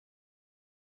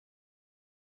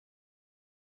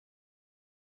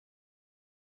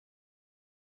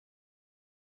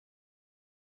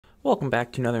Welcome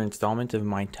back to another installment of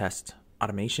Minetest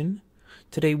Automation.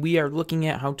 Today we are looking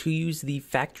at how to use the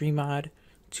factory mod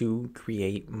to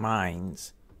create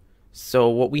mines. So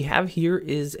what we have here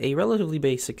is a relatively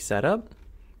basic setup.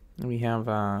 We have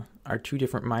our two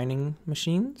different mining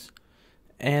machines,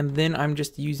 and then I'm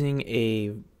just using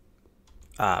a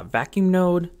vacuum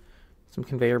node, some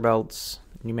conveyor belts,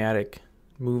 pneumatic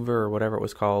mover or whatever it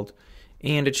was called,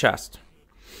 and a chest.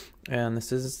 And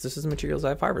this is the materials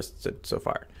I've harvested so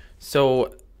far.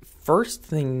 So first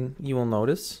thing you will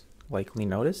likely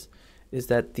notice, is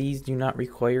that these do not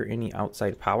require any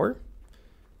outside power.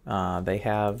 They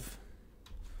have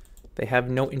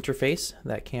no interface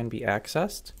that can be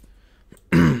accessed.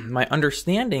 My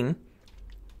understanding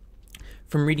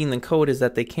from reading the code is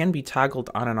that they can be toggled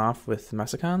on and off with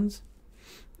mesicons.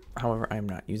 However, I am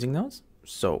not using those,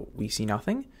 so we see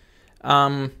nothing.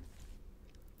 And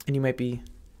you might be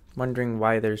wondering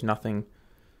why there's nothing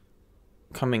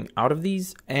coming out of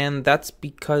these, and that's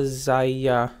because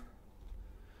I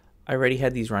already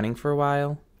had these running for a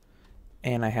while,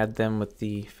 and I had them with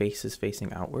the faces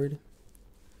facing outward.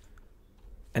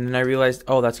 And then I realized,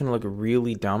 oh, that's gonna look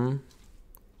really dumb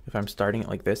if I'm starting it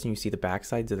like this and you see the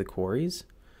backsides of the quarries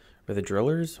or the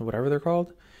drillers or whatever they're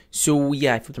called. So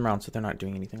yeah, I flipped them around so they're not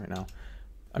doing anything right now.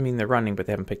 I mean, they're running, but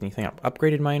they haven't picked anything up.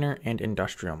 Upgraded miner and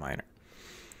industrial miner.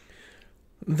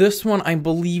 This one, I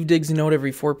believe, digs a node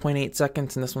every 4.8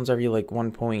 seconds, and this one's every like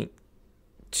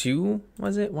 1.2,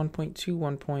 was it? 1.2,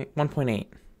 1.8.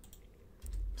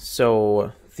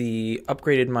 So the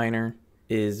upgraded miner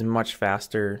is much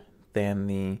faster than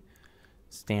the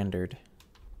standard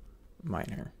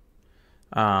miner.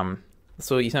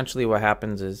 So essentially what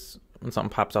happens is when something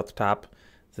pops out the top,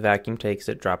 the vacuum takes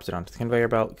it, drops it onto the conveyor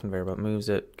belt moves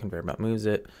it, conveyor belt moves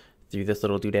it, through this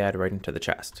little doodad right into the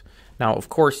chest. Now, of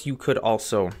course, you could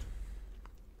also,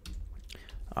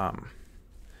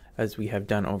 as we have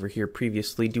done over here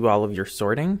previously, do all of your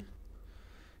sorting.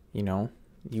 You know,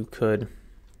 you could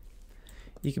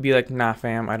be like, nah,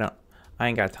 fam, I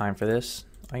ain't got time for this.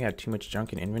 I got too much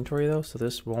junk in inventory though, so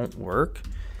this won't work.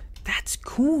 That's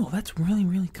cool. That's really,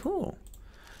 really cool.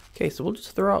 Okay, so we'll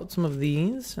just throw out some of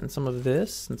these and some of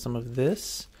this and some of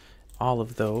this. All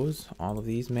of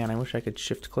these. Man, I wish I could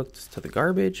shift click this to the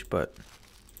garbage, but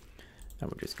that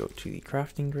would just go to the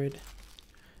crafting grid.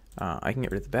 I can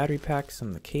get rid of the battery packs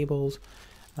and the cables,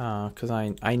 because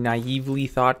I naively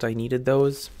thought I needed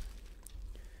those.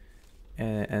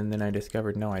 And then I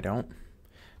discovered, no, I don't.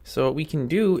 So what we can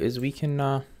do is we can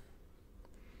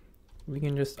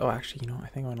just, oh, actually, you know, I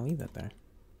think I want to leave that there.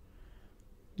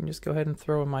 You can just go ahead and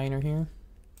throw a miner here.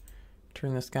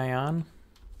 Turn this guy on.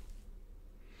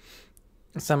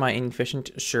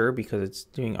 Semi-inefficient, sure, because it's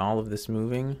doing all of this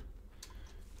moving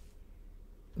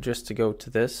just to go to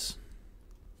this.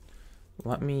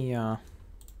 Let me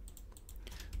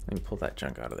pull that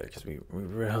junk out of there, because we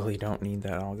really don't need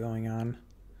that all going on.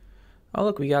 Oh,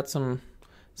 look, we got some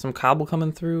cobble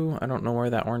coming through. I don't know where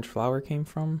that orange flower came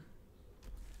from.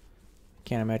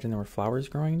 Can't imagine there were flowers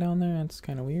growing down there. That's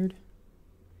kind of weird.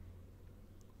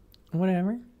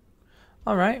 Whatever.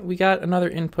 All right, we got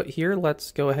another input here.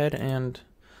 Let's go ahead and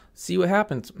see what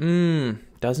happens.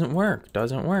 Doesn't work.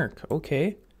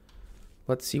 Okay.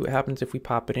 Let's see what happens if we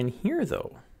pop it in here,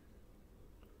 though.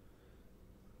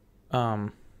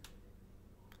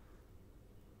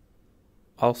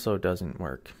 Also doesn't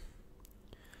work.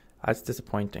 That's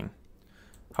disappointing.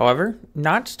 However,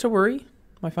 not to worry,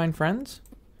 my fine friends.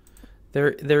 There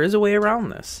is a way around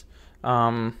this.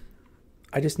 I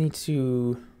just need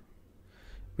to...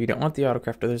 We don't want the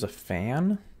autocrafter. There's a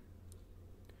fan.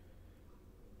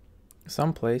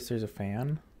 Someplace there's a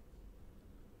fan.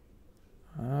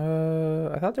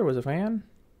 I thought there was a fan.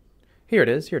 Here it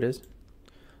is. A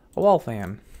wall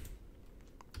fan.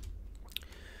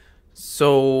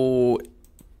 So,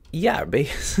 yeah,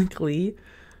 basically,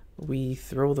 we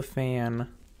throw the fan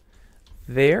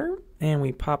there, and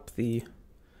we pop the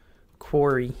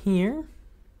quarry here.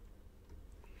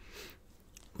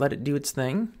 Let it do its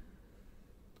thing.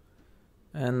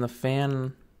 And the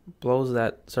fan blows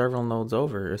that several nodes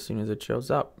over as soon as it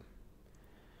shows up.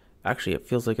 Actually, it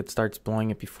feels like it starts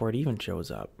blowing it before it even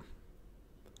shows up.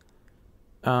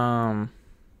 And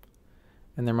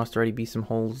there must already be some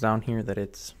holes down here that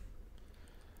it's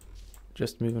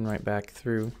just moving right back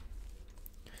through.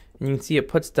 And you can see it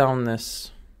puts down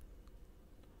this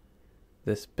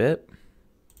bit.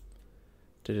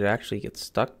 Did it actually get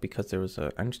stuck because there was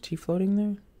an entity floating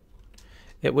there?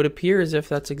 It would appear as if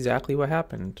that's exactly what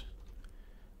happened,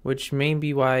 which may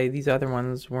be why these other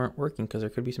ones weren't working, because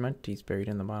there could be some entities buried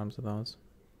in the bottoms of those.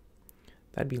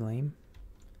 That'd be lame.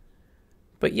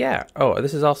 But yeah, oh,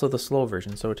 this is also the slow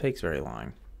version, so it takes very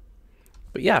long.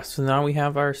 But yeah, so now we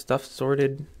have our stuff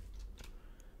sorted.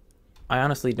 I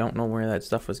honestly don't know where that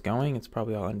stuff was going. It's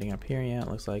probably all ending up here. Yeah, it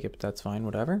looks like it, but that's fine,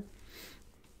 whatever.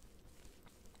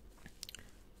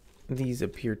 These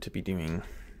appear to be doing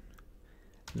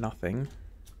nothing.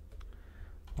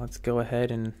 Let's go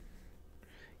ahead and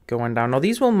go on down. Now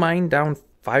these will mine down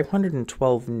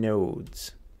 512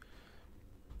 nodes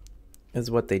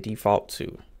is what they default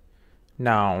to.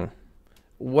 Now,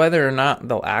 whether or not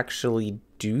they'll actually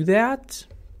do that,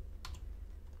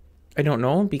 I don't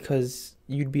know, because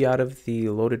you'd be out of the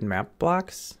loaded map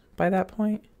blocks by that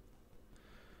point.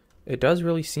 It does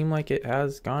really seem like it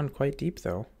has gone quite deep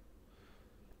though.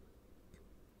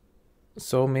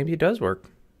 So maybe it does work.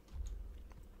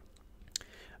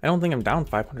 I don't think I'm down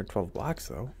 512 blocks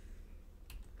though.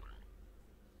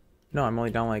 No, I'm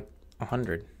only down like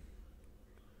 100.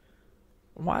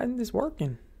 Why isn't this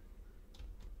working?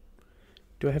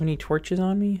 Do I have any torches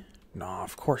on me? No,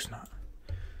 of course not.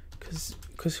 Cause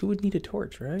who would need a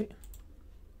torch, right?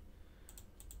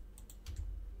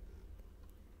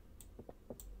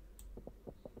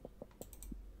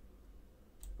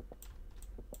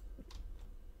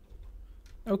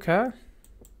 Okay.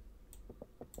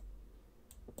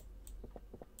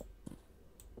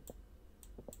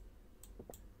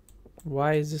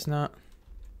 Why is this not?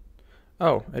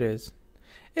 Oh, it is.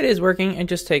 It is working. It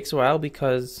just takes a while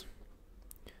because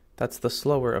that's the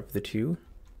slower of the two.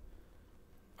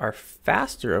 Our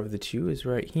faster of the two is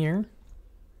right here.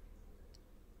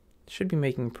 Should be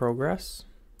making progress.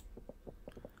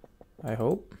 I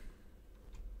hope.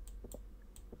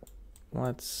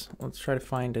 Let's try to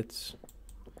find its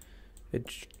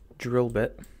drill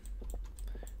bit.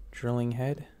 Drilling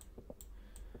head.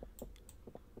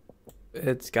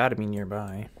 It's got to be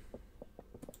nearby.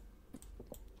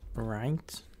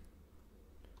 Right?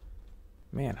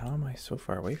 Man, how am I so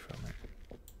far away from it?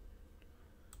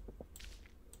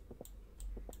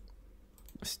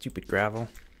 Stupid gravel.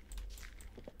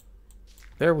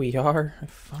 There we are. I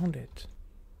found it.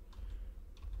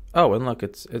 Oh, and look,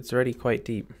 it's already quite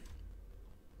deep.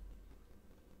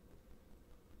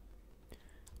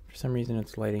 For some reason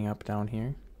it's lighting up down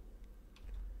here.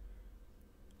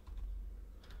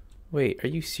 Wait, are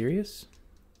you serious?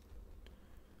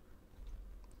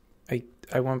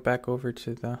 I went back over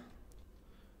to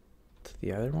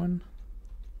the other one.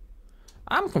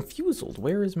 I'm confused.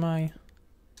 Where is my...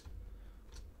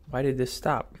 Why did this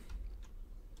stop?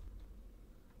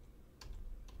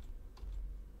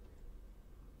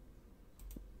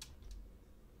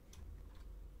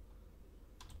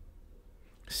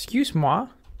 Excuse moi.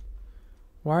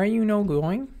 Why are you no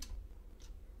going?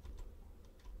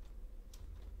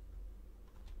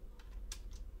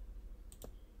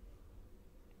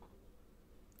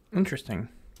 Interesting.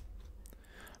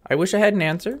 I wish I had an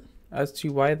answer as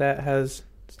to why that has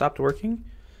stopped working,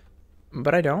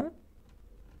 but I don't.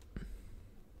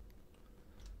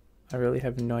 I really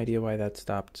have no idea why that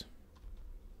stopped.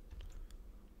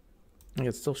 Like,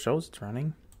 it still shows it's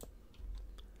running.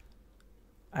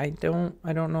 I don't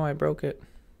know, I broke it.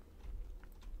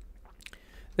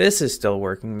 This is still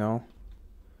working though.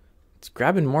 It's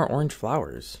grabbing more orange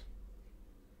flowers.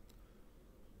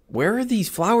 Where are these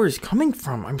flowers coming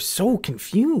from? I'm so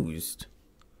confused.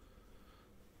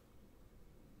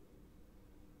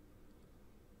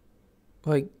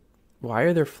 Like, why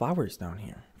are there flowers down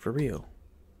here? For real.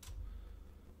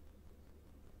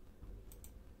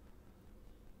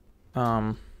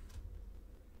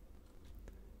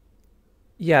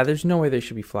 Yeah, there's no way there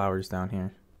should be flowers down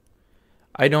here.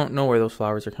 I don't know where those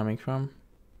flowers are coming from.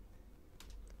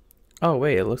 Oh,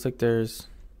 wait, it looks like there's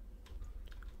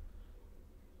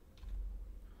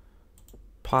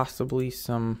possibly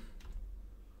some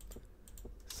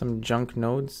junk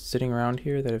nodes sitting around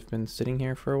here that have been sitting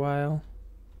here for a while.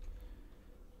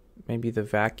 Maybe the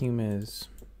vacuum is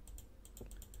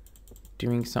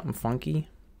doing something funky.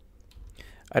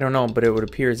 I don't know, but it would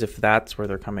appear as if that's where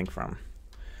they're coming from.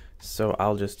 So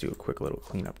I'll just do a quick little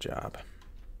cleanup job.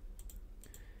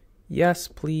 Yes,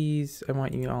 please. I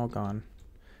want you all gone.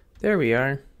 There we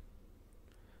are. It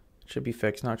should be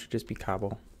fixed. Now it should just be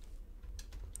cobble.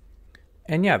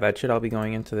 And yeah, that should all be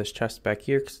going into this chest back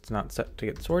here because it's not set to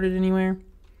get sorted anywhere.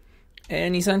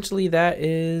 And essentially that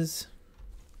is...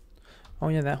 Oh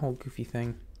yeah, that whole goofy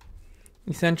thing.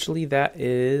 Essentially that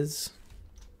is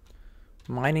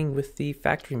mining with the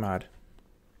factory mod.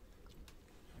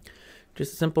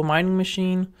 Just a simple mining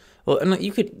machine. Well, and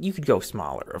you could go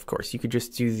smaller, of course. You could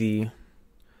just do the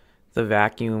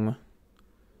vacuum.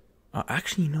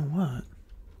 Actually, you know what?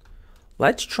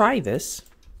 Let's try this.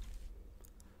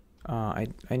 I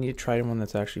need to try one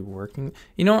that's actually working.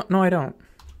 You know what? No, I don't.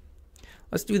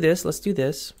 Let's do this. Let's do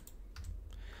this.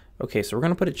 Okay, so we're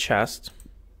going to put a chest.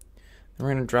 Then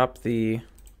we're going to drop the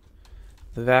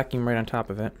vacuum right on top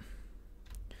of it.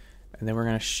 And then we're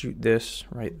going to shoot this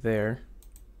right there.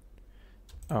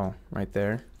 Oh, right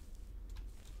there.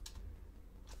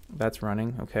 That's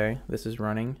running. Okay, this is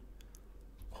running.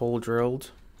 Hole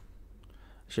drilled.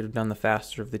 Should have done the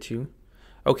faster of the two.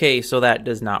 Okay, so that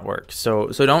does not work. So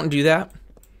don't do that,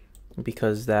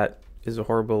 because that is a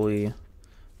horribly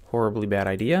bad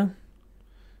idea,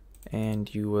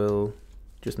 and you will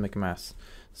just make a mess.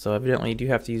 So evidently you do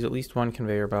have to use at least one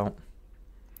conveyor belt,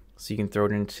 so you can throw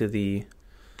it into the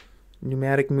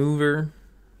pneumatic mover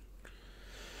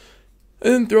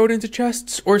and then throw it into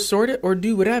chests or sort it or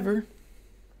do whatever.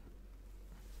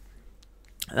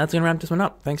 That's gonna wrap this one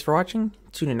up. Thanks for watching.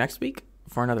 Tune in next week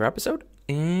for another episode,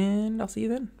 and I'll see you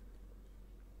then.